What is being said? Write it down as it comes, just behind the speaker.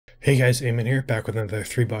Hey guys, Eamon here, back with another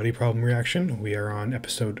three body problem reaction. We are on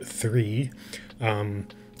episode 3.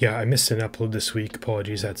 Yeah, I missed an upload this week.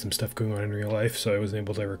 Apologies, I had some stuff going on in real life, so I wasn't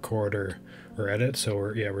able to record or edit. So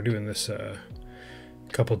we're doing this a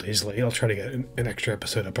couple days late. I'll try to get an extra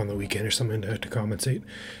episode up on the weekend or something to compensate.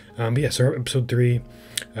 But yeah, so episode 3,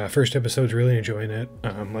 first episode's really enjoying it.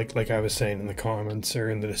 Like I was saying in the comments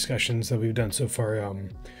or in the discussions that we've done so far.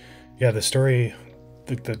 Yeah, the story.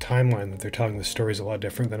 The timeline that they're telling the story is a lot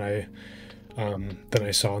different than I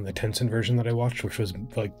saw in the Tencent version that I watched, which was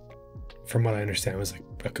like, from what I understand, was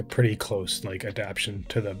like a pretty close like adaptation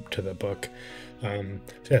to the book.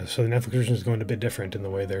 Yeah, so the Netflix version is going a bit different in the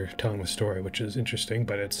way they're telling the story, which is interesting,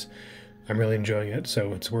 but I'm really enjoying it,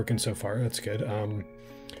 so it's working so far. That's good.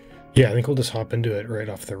 Yeah, I think we'll just hop into it right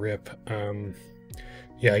off the rip.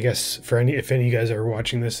 Yeah, I guess if any of you guys are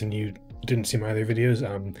watching this and you didn't see my other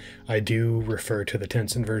videos, I do refer to the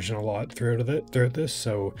Tencent version a lot throughout this,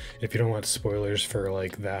 so if you don't want spoilers for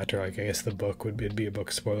like that, or like I guess the book it'd be a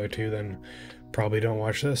book spoiler too, then probably don't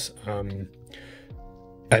watch this.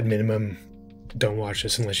 At minimum, don't watch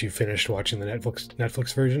this unless you finished watching the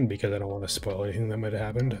Netflix version, because I don't want to spoil anything that might have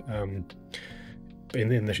happened in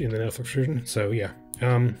the Netflix version. So yeah.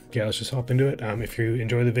 Yeah, let's just hop into it. If you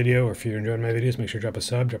enjoy the video, or if you're enjoying my videos, make sure to drop a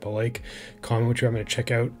sub, drop a like, comment what I'm going to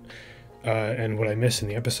check out, and what I missed in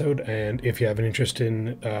the episode. And if you have an interest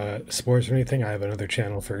in sports or anything, I have another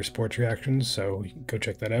channel for sports reactions, so go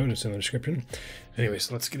check that out. It's in the description.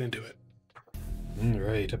 Anyways, let's get into it. All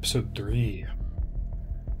right, episode 3.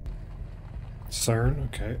 CERN.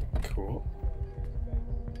 Okay, cool.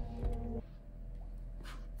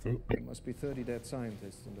 There must be 30 dead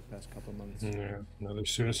scientists in the past couple months. Yeah, another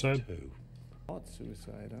suicide. Odd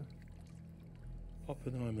suicide, huh?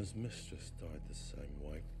 Oppenheimer's mistress died the same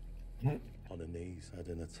way. On her knees, head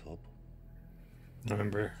in a tub.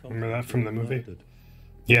 Remember that from the movie?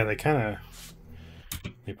 Yeah, they kind of.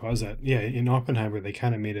 Let me pause that. Yeah, in Oppenheimer, they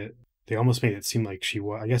kind of made it. They almost made it seem like she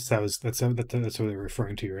was. I guess that's what they're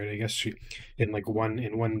referring to, right? I guess she, in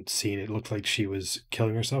one scene, it looked like she was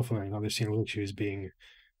killing herself, and in another scene, it looked like she was being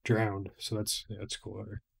drowned. So that's cool.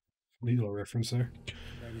 Neat little reference there.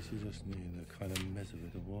 Maybe she just knew the kind of misery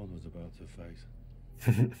the world was about to face.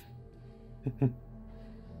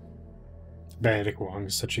 Benedict Wong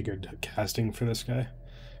is such a good casting for this guy,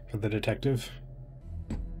 for the detective.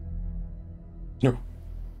 No,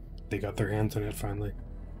 they got their hands on it finally.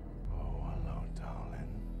 Oh, hello,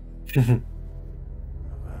 darling.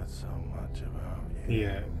 I've heard so much about you.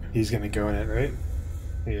 Yeah, he's gonna go in it, right?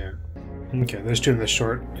 Yeah. Okay, they're just doing the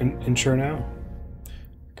short intro now.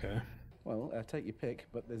 Okay. Well, take your pick,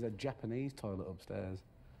 but there's a Japanese toilet upstairs.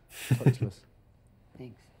 Touchless.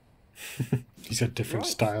 Thanks. He's got different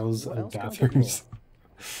Right. styles What of else can I get bathrooms.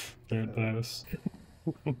 They're at the house.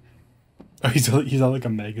 Oh, he's on like a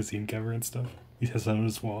magazine cover and stuff. He has that on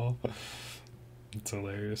his wall. It's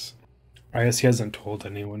hilarious. I guess he hasn't told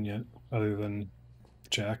anyone yet, other than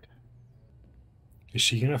Jack. Is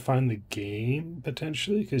she gonna find the game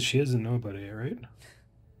potentially? Because she doesn't know about it yet, right?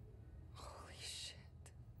 Holy shit.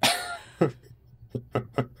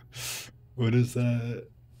 What is that?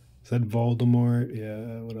 Is that Voldemort?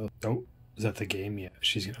 Yeah, what else? Oh, is that the game? Yeah,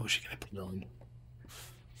 she's gonna put it on.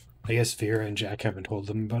 I guess Vera and Jack haven't told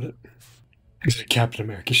them about it. Is it Captain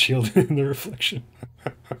America shield in the reflection?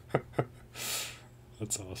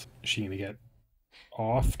 That's awesome. Is she gonna get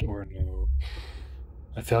offed or no?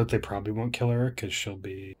 I feel like they probably won't kill her because she'll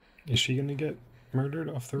be. Is she gonna get murdered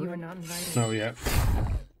off the roof? You are not invited. Oh yeah.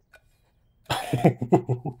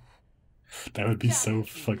 That would be so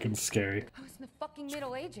fucking scary. I was in the fucking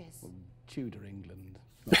Middle Ages. Tudor England.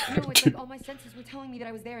 No, it's like all my senses were telling me that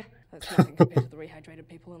I was there. That's nothing compared to the rehydrated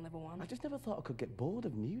people in level 1. I just never thought I could get bored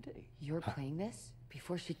of nudity. You're playing this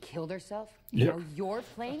before she killed herself? Yeah. Now you're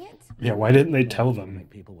playing it? Yeah, why didn't they tell them? Make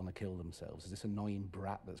people want to kill themselves. Is this annoying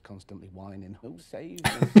brat that's constantly whining? Oh, save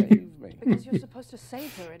me, save me. Because you're supposed to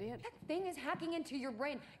save her, idiot. That thing is hacking into your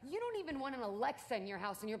brain. You don't even want an Alexa in your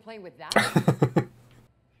house and you're playing with that?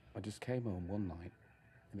 I just came home one night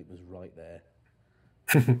and it was right there.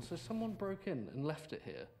 So someone broke in and left it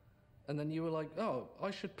here, and then you were like, oh,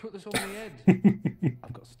 I should put this on the Ed.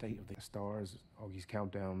 I've got State of the Stars, Augie's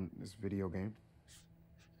Countdown, this video game.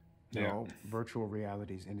 Yeah. No, virtual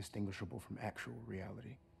reality is indistinguishable from actual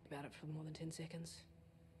reality. About it for more than 10 seconds.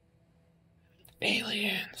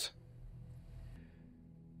 Aliens.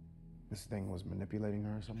 This thing was manipulating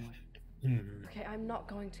her in some way. Okay, I'm not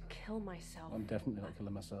going to kill myself. I'm definitely not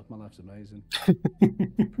killing myself. My life's amazing.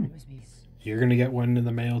 Promise me. You're gonna get one in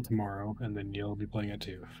the mail tomorrow, and then you'll be playing it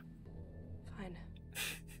too. Fine.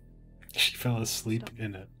 She fell asleep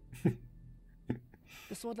in it.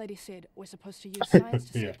 The sword lady said we're supposed to use science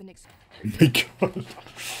to Yeah. save the next. Oh my god.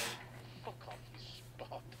 Fuck off, you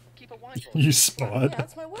spot. Keep a whiteboard. You Yeah, spot?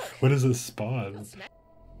 that's my work. What is a spot?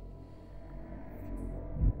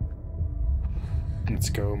 Let's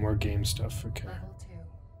go, more game stuff, okay. Level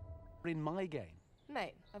 2. In my game.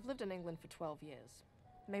 Mate, I've lived in England for 12 years.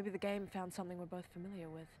 Maybe the game found something we're both familiar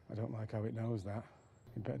with. I don't like how it knows that.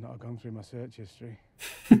 You better not have gone through my search history.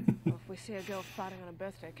 Or if we see a girl fighting on a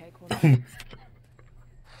birthday cake, we'll know.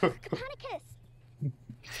 Copernicus!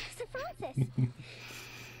 Sir Francis!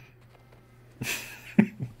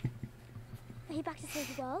 Are you back to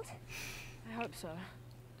save the world? I hope so.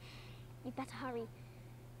 You'd better hurry.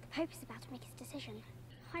 The Pope is about to make his decision.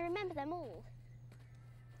 I remember them all.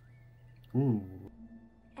 Ooh.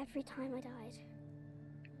 Every time I died.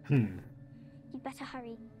 You'd better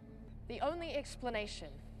hurry. The only explanation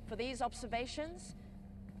for these observations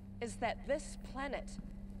is that this planet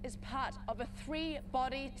is part of a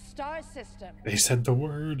 3-body star system. They said the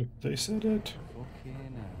word. They said it.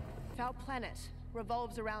 If our planet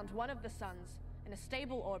revolves around one of the suns in a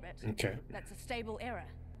stable orbit, Okay. that's a stable era.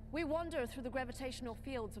 We wander through the gravitational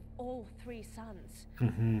fields of all 3 suns.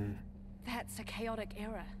 That's a chaotic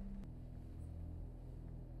era.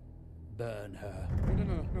 Burn her.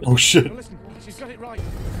 No. Oh shit. No, listen, she's got it right.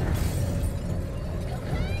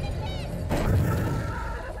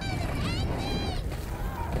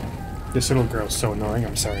 This little girl's so annoying,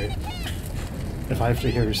 I'm sorry. If I have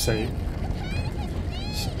to hear her say...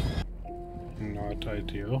 Not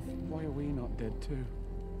ideal. Why are we not dead too?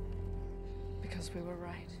 Because we were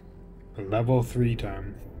right. Level 3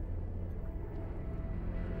 time.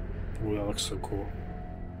 Ooh, that looks so cool.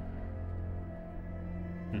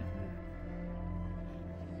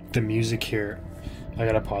 The music here, I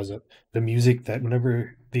gotta pause it. The music that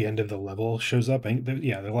whenever the end of the level shows up,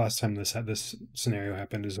 yeah, the last time this scenario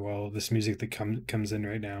happened as well. This music that comes in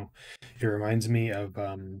right now, it reminds me of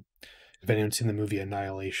if anyone's seen the movie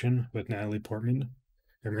Annihilation with Natalie Portman,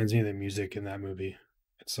 it reminds me of the music in that movie.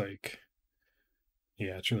 It's like,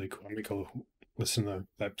 yeah, it's really cool. I'm gonna go listen to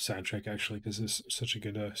that soundtrack actually because it's such a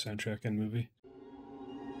good soundtrack and movie.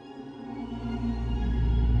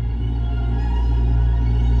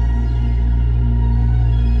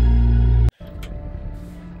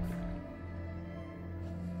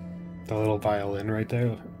 The little violin right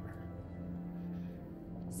there.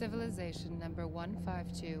 Civilization number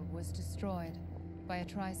 152 was destroyed by a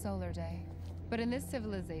tri-solar day. But in this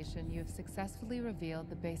civilization, you have successfully revealed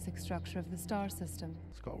the basic structure of the star system.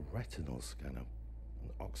 It's got a retinal scanner, an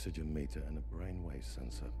oxygen meter, and a brainwave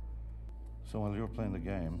sensor. So while you're playing the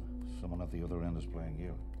game, someone at the other end is playing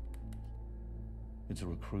you. It's a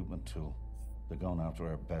recruitment tool. They're going after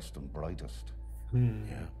our best and brightest.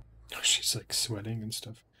 Yeah. Oh, she's like sweating and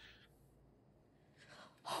stuff.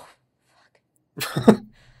 Oh,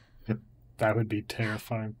 That would be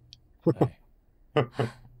terrifying. But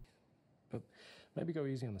maybe go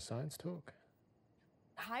easy on the science talk.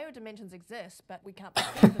 Higher dimensions exist, but we can't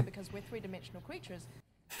perceive them because we're 3-dimensional creatures.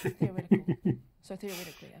 Theoretical. So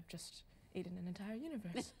theoretically, I've just eaten an entire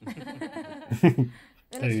universe. And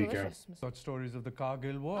There it's you go. delicious. Got stories of the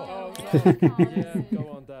Cargill War. Oh, Yeah, go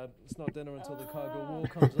on, Dad. It's not dinner until the Cargill War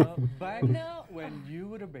comes out. Back when you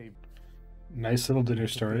were a baby. Nice little dinner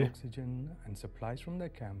story. Oxygen and supplies from their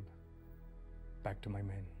camp. Back to my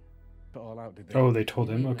men. Put all out, did they? Oh, they told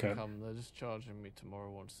him. Mean Okay. to come, they're just charging me tomorrow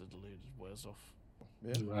once the deleted wears off.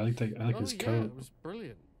 Yeah. I like that. I like his yeah, coat. it was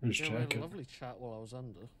brilliant. His Yeah, we had jacket. a lovely chat while I was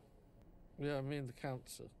under. Yeah, me and the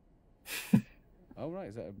counsellor. Oh, right.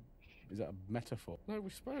 Is that a metaphor? No, we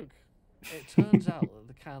spoke. It turns out that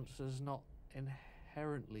the counsellor's not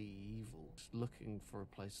inherently evil. Just looking for a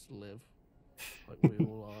place to live. Like we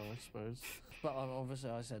all are, I suppose. But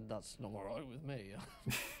obviously I said that's not alright with me.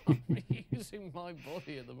 I'm using my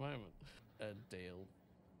body at the moment. A deal.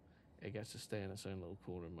 It gets to stay in its own little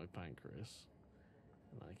corner in my pancreas.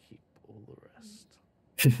 And I keep all the rest.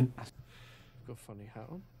 I've got a funny hat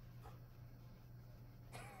on.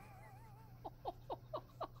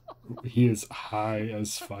 He is high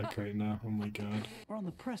as fuck right now. Oh my god. We're on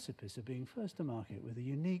the precipice of being first to market with a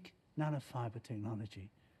unique nanofiber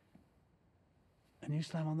technology. And you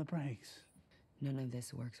slam on the brakes. None of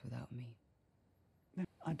this works without me. Now,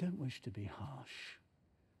 I don't wish to be harsh,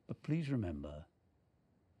 but please remember,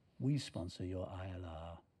 we sponsor your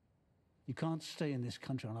ILR. You can't stay in this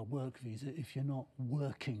country on a work visa if you're not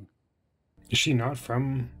working. Is she not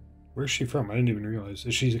from... Where's she from? I didn't even realize.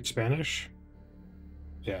 Is she Spanish?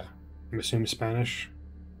 Yeah. I'm assuming Spanish.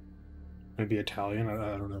 Maybe Italian.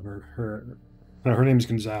 I don't know. Her name's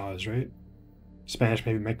Gonzalez, right? Spanish,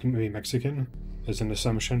 maybe Mexican? As an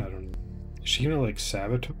assumption? I don't know. Is she gonna, like,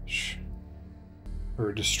 sabotage?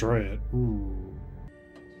 Or destroy it. Ooh.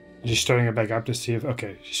 Just starting it back up to see if...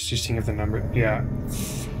 Okay, she's seeing if the number... Yeah.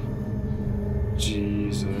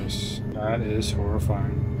 Jesus. That is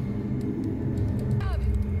horrifying.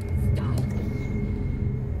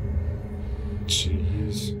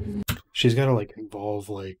 Jeez. She's gotta, like, involve,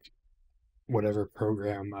 like, whatever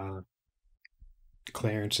program,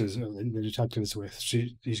 Clarence is, the detective is with.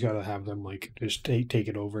 He's gotta have them, like, just take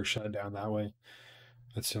it over, shut it down that way.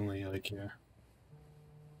 That's the only, like, yeah.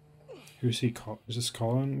 Who's he call? Is this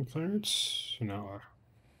Colin Clarence? No.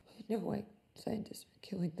 No white scientists are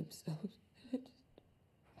killing themselves.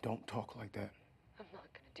 Don't talk like that. I'm not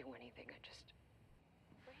gonna do anything.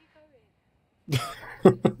 Where are you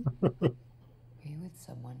going? Are you with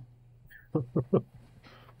someone?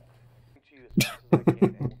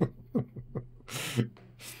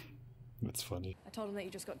 That's funny. I told him that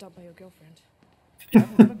you just got dumped by your girlfriend. I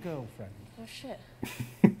haven't got a girlfriend. Oh shit.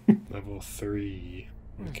 Level 3.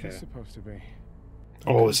 What's Okay. this supposed to be?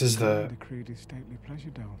 Oh, this is the Decreed his stately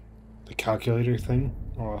pleasure dome. calculator thing.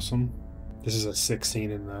 Awesome. This is a 6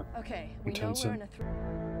 scene in the Okay, we know we're in a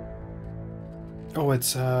Oh,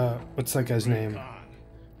 it's what's that guy's name?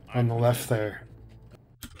 On the left there.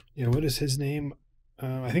 Yeah, what is his name?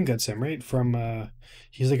 I think that's him, right? From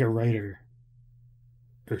he's like a writer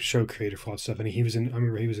or show creator for all that stuff, and he was in. I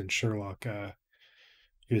remember he was in Sherlock.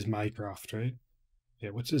 He was Mycroft, right?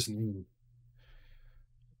 Yeah, what's his name?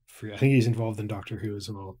 I think he's involved in Doctor Who as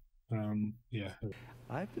well. Yeah.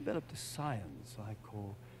 I've developed a science I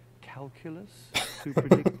call calculus to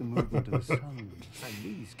predict the movement of the sun. And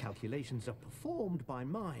these calculations are performed by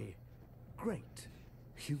my great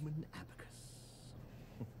human abacus.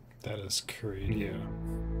 That is crazy. Yeah.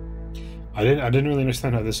 I didn't really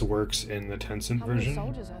understand how this works in the Tencent How many version.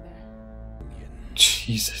 soldiers are there?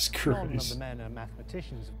 Jesus None of Christ. the men are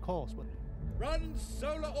mathematicians, of course, but Run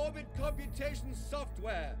solar orbit computation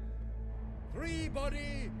software.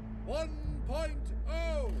 3-body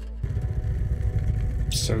 1.0.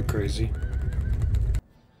 So crazy.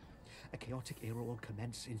 A chaotic era will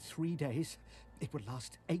commence in 3 days. It will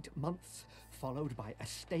last 8 months, followed by a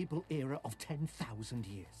stable era of 10,000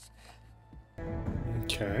 years.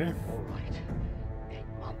 Okay. All right. 8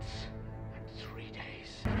 months and 3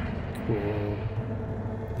 days. Cool.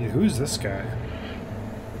 Yeah, who's this guy?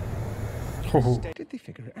 Oh. Did they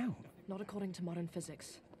figure it out? Not according to modern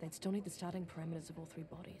physics. They'd still need the starting parameters of all 3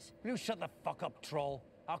 bodies. you shut the fuck up, troll.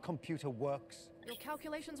 Our computer works. Your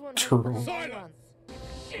calculations won't hold for Troll. 9 months.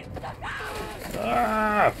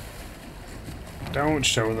 Ah! Don't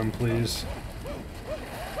show them, please.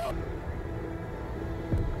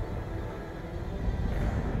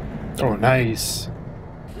 Oh, nice.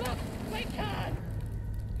 Look, we can.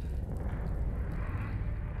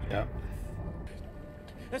 Yeah.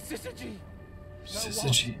 SYZYGY!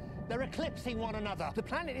 SYZYGY. They're eclipsing one another. The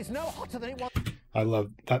planet is no hotter than it was. I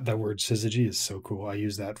love that word SYZYGY is so cool. I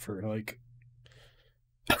use that for like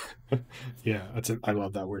yeah, I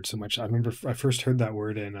love that word so much. I remember I first heard that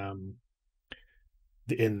word in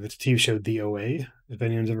the TV show The OA. If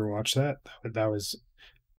anyone's ever watched that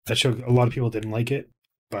show, a lot of people didn't like it,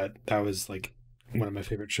 but that was like one of my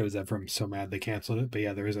favorite shows ever. I'm so mad they canceled it. But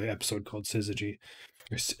yeah, there is an episode called SYZYGY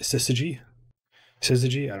or SYZYGY.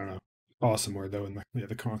 I don't know. Awesome word though, and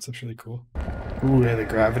the concept's really cool. Ooh, yeah, the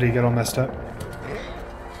gravity got all messed up.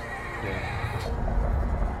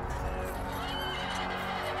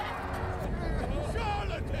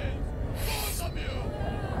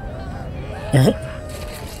 Yeah.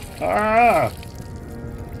 Ah!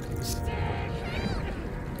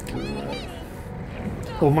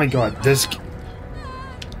 Oh my god, that's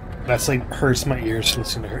like hurts my ears to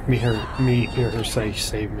listen to me hear her say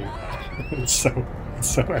 "save me." It's so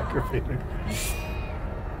aggravating.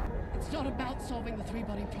 It's not about solving the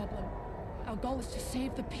 3-body problem. Our goal is to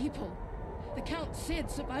save the people. The Count said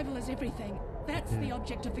survival is everything. That's the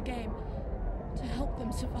object of the game. To help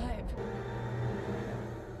them survive.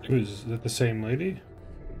 Is that the same lady?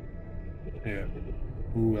 Yeah.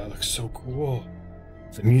 Ooh, that looks so cool.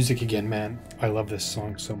 The music again, man. I love this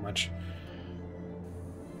song so much.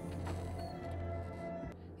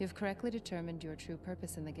 You've correctly determined your true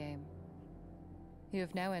purpose in the game. You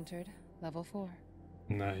have now entered level 4.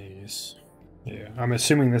 Nice. Yeah, I'm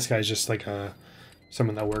assuming this guy's just like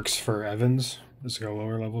someone that works for Evans. This is like a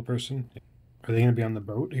lower level person. Are they going to be on the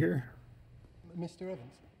boat here? Mr.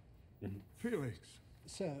 Evans. Felix.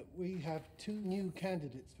 Sir, we have 2 new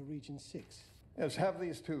candidates for Region 6. Yes, have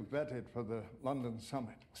these 2 vetted for the London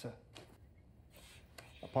summit. Sir.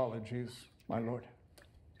 Apologies, my lord.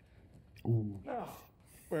 Ooh. Now,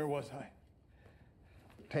 where was I?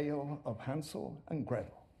 Tale of Hansel and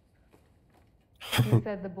Gretel. You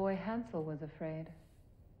said the boy Hansel was afraid.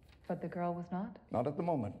 But the girl was not? Not at the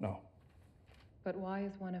moment, no. But why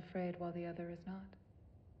is one afraid while the other is not?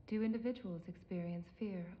 Do individuals experience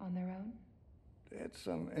fear on their own? It's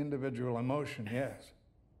an individual emotion, yes.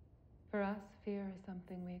 For us, fear is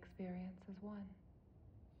something we experience as one.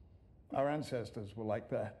 Our ancestors were like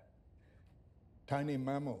that. Tiny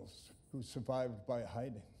mammals who survived by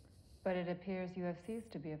hiding. But it appears you have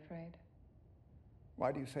ceased to be afraid.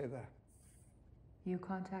 Why do you say that? You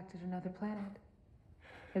contacted another planet.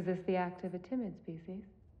 Is this the act of a timid species?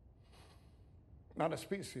 Not a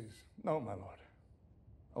species, no, my lord.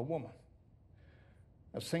 A woman.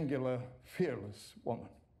 A singular, fearless woman.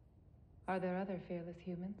 Are there other fearless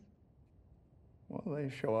humans? Well, they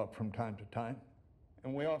show up from time to time,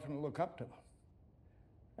 and we often look up to them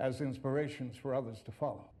as inspirations for others to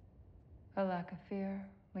follow. A lack of fear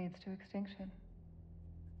leads to extinction.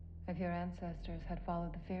 If your ancestors had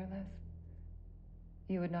followed the fearless,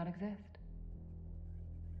 you would not exist.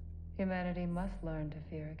 Humanity must learn to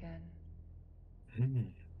fear again.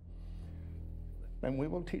 Then we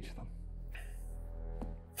will teach them.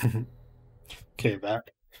 Okay,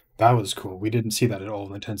 that was cool. We didn't see that at all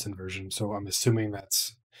in the Tencent version, so I'm assuming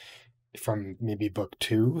that's from maybe book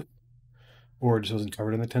 2, or it just wasn't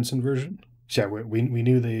covered in the Tencent version. So yeah, we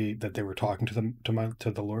knew that they were talking to them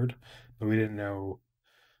to the Lord, but we didn't know,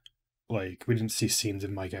 like, we didn't see scenes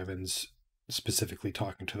of Mike Evans specifically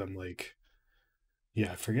talking to them. Like,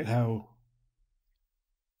 yeah, I forget how.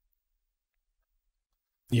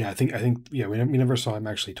 Yeah, I think yeah, we never saw him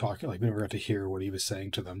actually talking. Like, we never got to hear what he was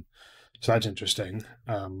saying to them. So that's interesting.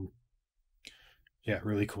 Yeah,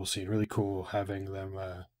 really cool scene. Really cool having them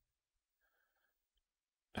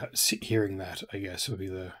hearing that, I guess would be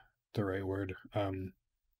the right word.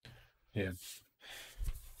 Yeah.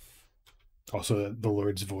 Also, the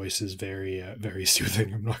Lord's voice is very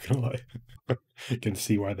soothing. I'm not gonna lie. You can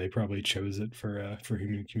see why they probably chose it for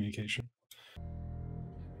human communication.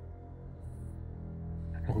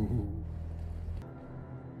 Ooh,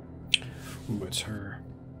 it's her.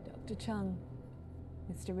 Dr. Chung,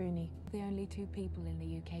 Mr. Rooney, the only 2 people in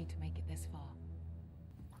the UK to make it this far.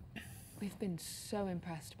 We've been so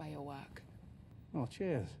impressed by your work. Oh,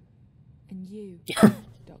 cheers. And you,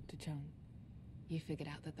 Dr. Chung, you figured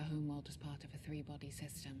out that the homeworld is part of a 3-body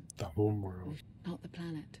system. The homeworld. Not the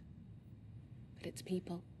planet, but its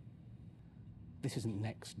people. This isn't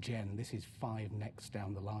next gen, this is 5 next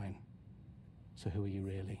down the line. So who are you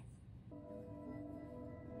really?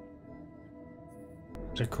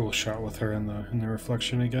 It's a cool shot with her in the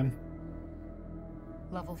reflection again.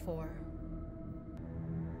 Level 4.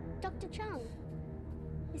 Dr. Chung,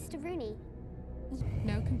 Mr. Rooney.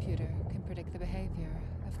 No computer can predict the behavior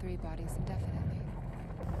of 3 bodies indefinitely.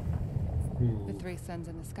 With 3 suns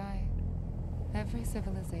in the sky, every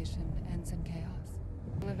civilization ends in chaos.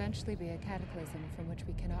 It will eventually be a cataclysm from which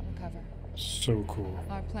we cannot recover. So cool.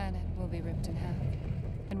 Our planet will be ripped in half.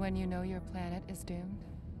 And when you know your planet is doomed,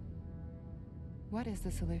 what is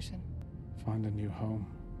the solution? Find a new home.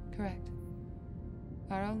 Correct.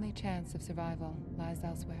 Our only chance of survival lies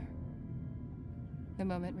elsewhere. The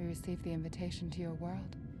moment we received the invitation to your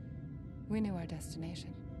world, we knew our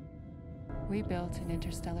destination. We built an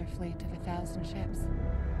interstellar fleet of 1,000 ships.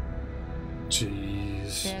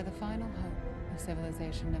 Jeez. They're the final hope of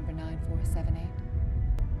civilization number 9478.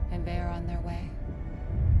 And they are on their way.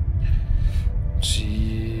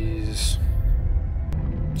 Jeez.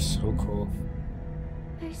 So cool.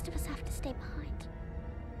 Most of us have to stay behind.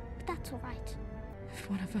 But that's all right. If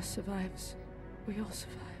one of us survives, we all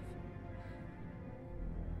survive.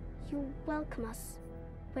 You'll welcome us,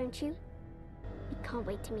 won't you? We can't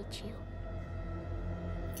wait to meet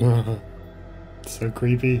you. So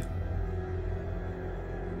creepy.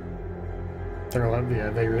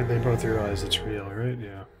 They both realize it's real, right?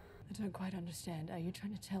 Yeah. I don't quite understand. Are you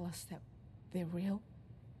trying to tell us that they're real?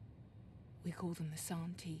 We call them the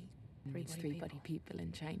Santi. It's 3-body people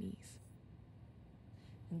in Chinese.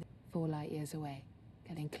 And 4 light years away,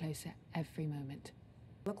 getting closer every moment.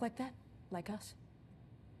 Look like that? Like us?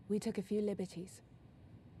 We took a few liberties.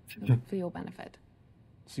 For your benefit.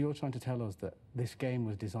 So you're trying to tell us that this game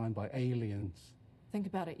was designed by aliens? Think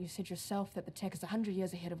about it. You said yourself that the tech is 100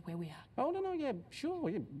 years ahead of where we are. Oh, no, yeah, sure.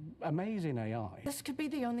 Yeah. Amazing AI. This could be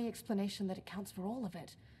the only explanation that accounts for all of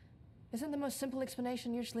it. Isn't the most simple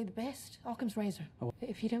explanation usually the best? Occam's razor. Oh.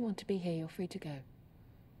 If you don't want to be here, you're free to go.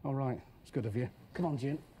 All right. It's good of you. Come on,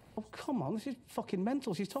 Jin. Oh, come on. This is fucking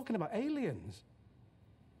mental. She's talking about aliens.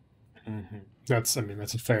 Mm-hmm. That's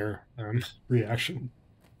a fair reaction.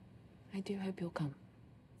 I do hope you'll come.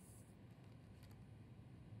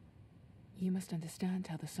 You must understand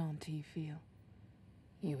how the Santi feel.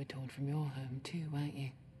 You were torn from your home too, weren't you?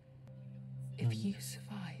 If you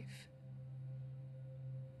survive,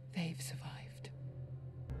 They've survived.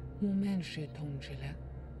 我们是同志了。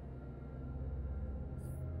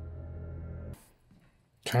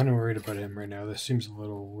 Kind of worried about him right now. This seems a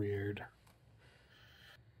little weird.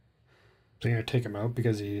 They're gonna take him out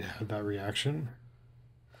because he had that reaction.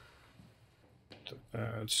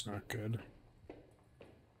 It's not good.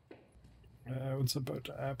 What's about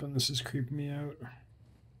to happen? This is creeping me out.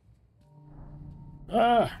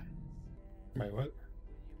 Ah! Wait, what?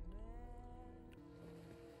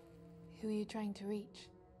 Who are you trying to reach?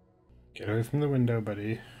 Get away from the window,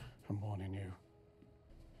 buddy. I'm warning you.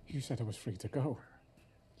 You said I was free to go.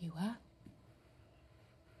 You are?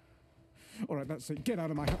 All right, that's it. Get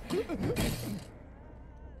out of my house.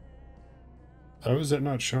 How is that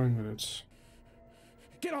not showing that it's...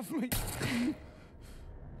 Get off me!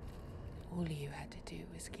 All you had to do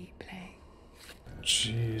was keep playing.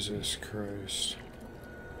 Jesus Christ.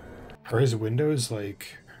 Are his windows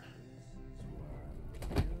like...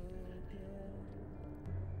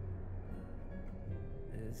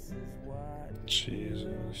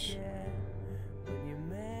 Jesus.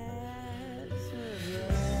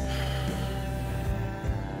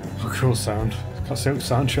 Oh, cool sound.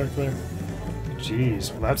 Soundtrack there.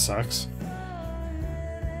 Jeez, well that sucks.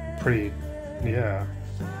 Pretty, yeah.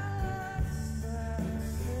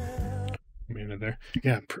 There.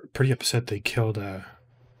 Yeah, pretty upset they killed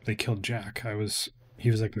Jack. He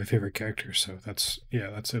was like my favorite character, so that's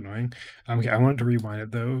annoying. Okay, I wanted to rewind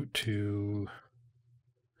it though to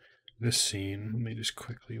this scene. Let me just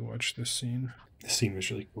quickly watch this scene. This scene was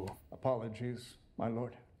really cool. Apologies, my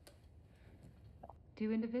lord.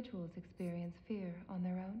 Do individuals experience fear on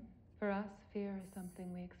their own? For us, fear is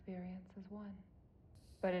something we experience as one.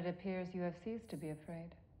 But it appears you have ceased to be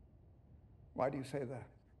afraid. Why do you say that?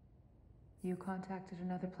 You contacted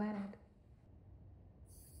another planet.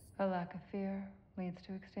 A lack of fear leads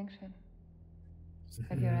to extinction.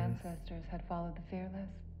 If your ancestors had followed the fearless,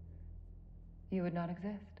 you would not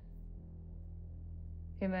exist.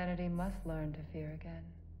 Humanity must learn to fear again.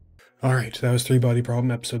 All right, that was Three Body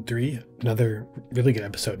Problem, episode 3. Another really good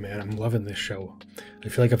episode, man. I'm loving this show. I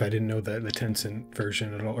feel like if I didn't know the Tencent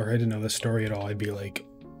version at all, or I didn't know the story at all, I'd be like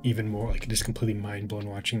even more like just completely mind blown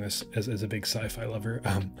watching this as a big sci-fi lover.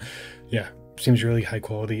 Yeah, seems really high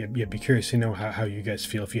quality. Yeah, be curious to know how you guys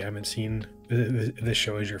feel if you haven't seen this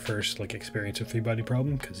show as your first like experience of Three Body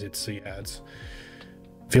Problem, because it's the ads.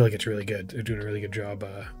 I feel like it's really good. They're doing a really good job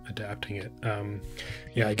adapting it.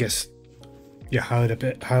 Yeah, I guess. Yeah, highlight of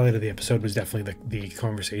the episode was definitely the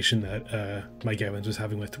conversation that Mike Evans was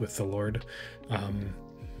having with the Lord,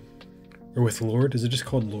 or with Lord. Is it just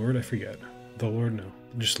called Lord? I forget. The Lord, no,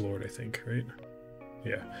 just Lord, I think, right?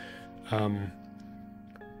 Yeah,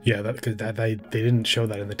 yeah. Because they didn't show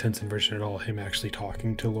that in the Tencent version at all. Him actually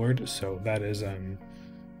talking to Lord. So that is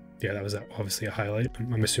yeah, that was obviously a highlight.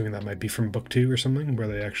 I'm assuming that might be from book 2 or something where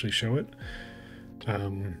they actually show it.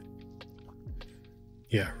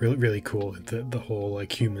 Yeah, really cool. The whole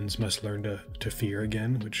like humans must learn to fear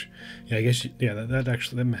again, which yeah, I guess yeah that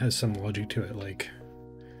actually has some logic to it. Like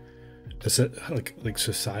that's like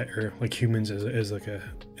society or like humans as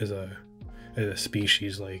a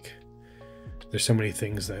species. Like there's so many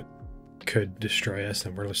things that could destroy us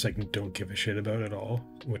and we're just like don't give a shit about at all.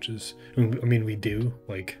 Which is I mean we do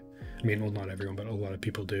like. I mean, well, not everyone, but a lot of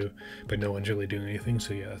people do, but no one's really doing anything.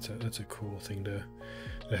 So yeah, that's a cool thing to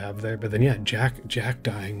have there. But then yeah, Jack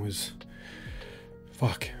dying was,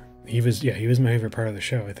 fuck. He was my favorite part of the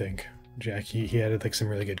show. I think Jack he added like some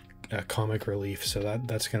really good comic relief. So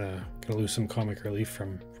that's gonna lose some comic relief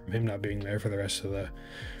from him not being there for the rest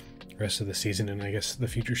of the season and I guess the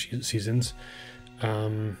future seasons.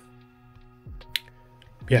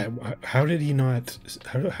 Yeah, how did he not?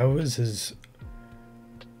 How was his?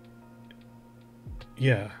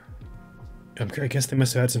 Yeah, I guess they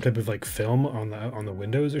must have had some type of like film on the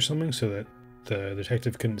windows or something so that the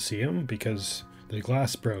detective couldn't see him because the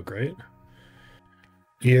glass broke, right?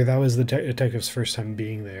 Either that was the detective's first time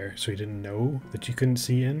being there, so he didn't know that you couldn't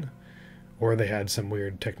see in, or they had some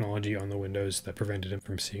weird technology on the windows that prevented him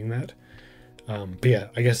from seeing that. But yeah,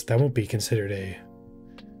 I guess that won't be considered a...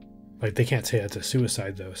 Like, they can't say that's a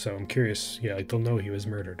suicide, though, so I'm curious. Yeah, like, they'll know he was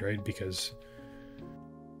murdered, right? Because...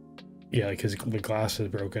 Yeah, like the glass is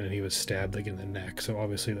broken and he was stabbed like in the neck, so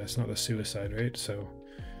obviously that's not a suicide, right? So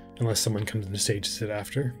unless someone comes and stages it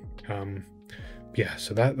after. Yeah,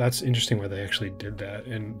 so that's interesting why they actually did that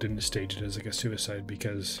and didn't stage it as like a suicide,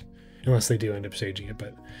 because unless they do end up staging it,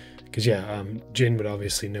 but because yeah, Jin would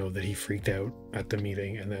obviously know that he freaked out at the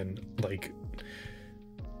meeting, and then like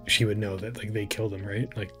she would know that like they killed him,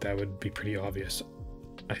 right? Like that would be pretty obvious,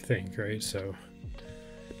 I think, right? So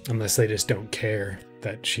unless they just don't care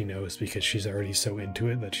that she knows because she's already so into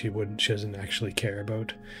it that she doesn't actually care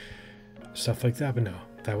about stuff like that. But no,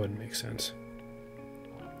 that wouldn't make sense.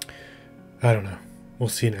 I don't know. We'll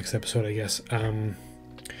see you next episode, I guess.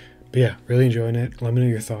 But yeah, really enjoying it. Let me know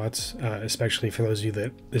your thoughts, especially for those of you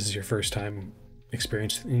that this is your first time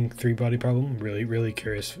experiencing three-body problem. Really, really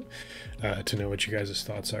curious to know what you guys'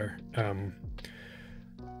 thoughts are.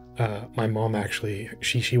 My mom actually,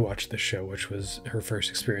 she watched the show, which was her first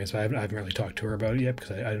experience. I haven't really talked to her about it yet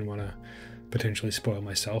because I didn't want to potentially spoil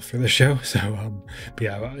myself for the show. So, but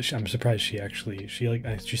yeah, I'm surprised she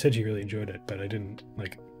said she really enjoyed it, but I didn't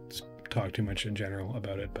like talk too much in general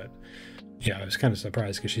about it. But yeah, I was kind of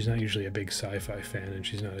surprised because she's not usually a big sci-fi fan, and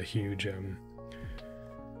she's not a huge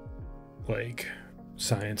like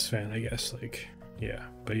science fan, I guess. Like, yeah,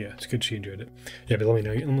 but yeah, it's good she enjoyed it. Yeah, but let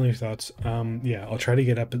me know your thoughts. Yeah, I'll try to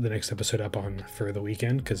get up the next episode up on for the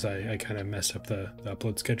weekend because I kind of messed up the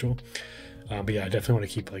upload schedule. But yeah, I definitely want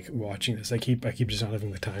to keep like watching this. I keep just not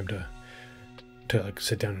having the time to like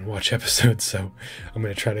sit down and watch episodes, so I'm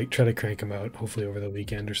gonna try to crank them out hopefully over the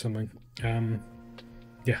weekend or something.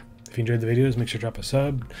 Yeah, if you enjoyed the videos, make sure to drop a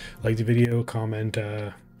sub, like the video, comment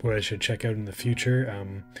what I should check out in the future.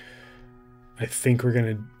 I think we're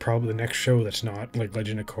gonna probably, the next show that's not like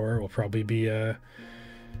Legend of Korra will probably be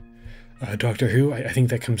Doctor Who. I think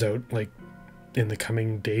that comes out like in the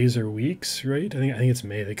coming days or weeks, right? I think it's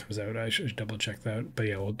May that comes out. I should double check that. But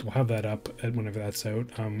yeah, we'll have that up at whenever that's out.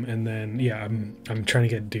 And then yeah, I'm trying to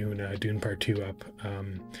get Dune Part 2 up.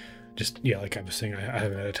 Just yeah, like I was saying, I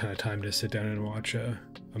haven't had a ton of time to sit down and watch a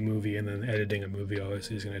movie, and then editing a movie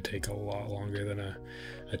obviously is going to take a lot longer than a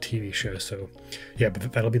TV show. So yeah,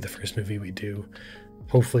 but that'll be the first movie we do.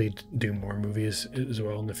 Hopefully do more movies as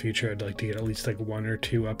well in the future. I'd like to get at least like 1 or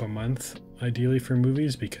 2 up a month, ideally, for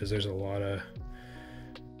movies, because there's a lot of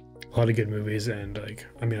good movies. And like,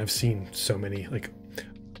 I mean, I've seen so many, like,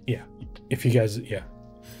 yeah, if you guys, yeah,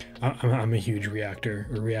 I'm a huge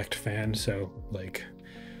React fan, so like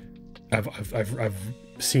I've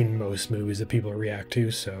seen most movies that people react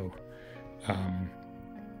to, so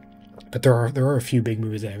but there are a few big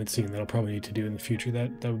movies I haven't seen that I'll probably need to do in the future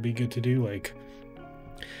that would be good to do. Like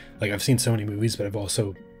I've seen so many movies, but I've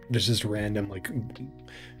also, there's just random, like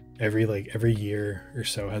every year or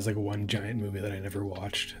so has like one giant movie that I never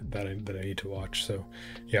watched that I need to watch. So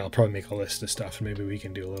yeah, I'll probably make a list of stuff, and maybe we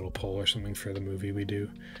can do a little poll or something for the movie we do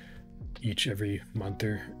every month,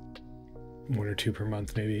 or 1 or 2 per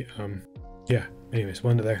month maybe. Yeah, anyways,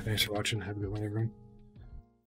 one to there. Thanks for watching. Have a good one, everyone.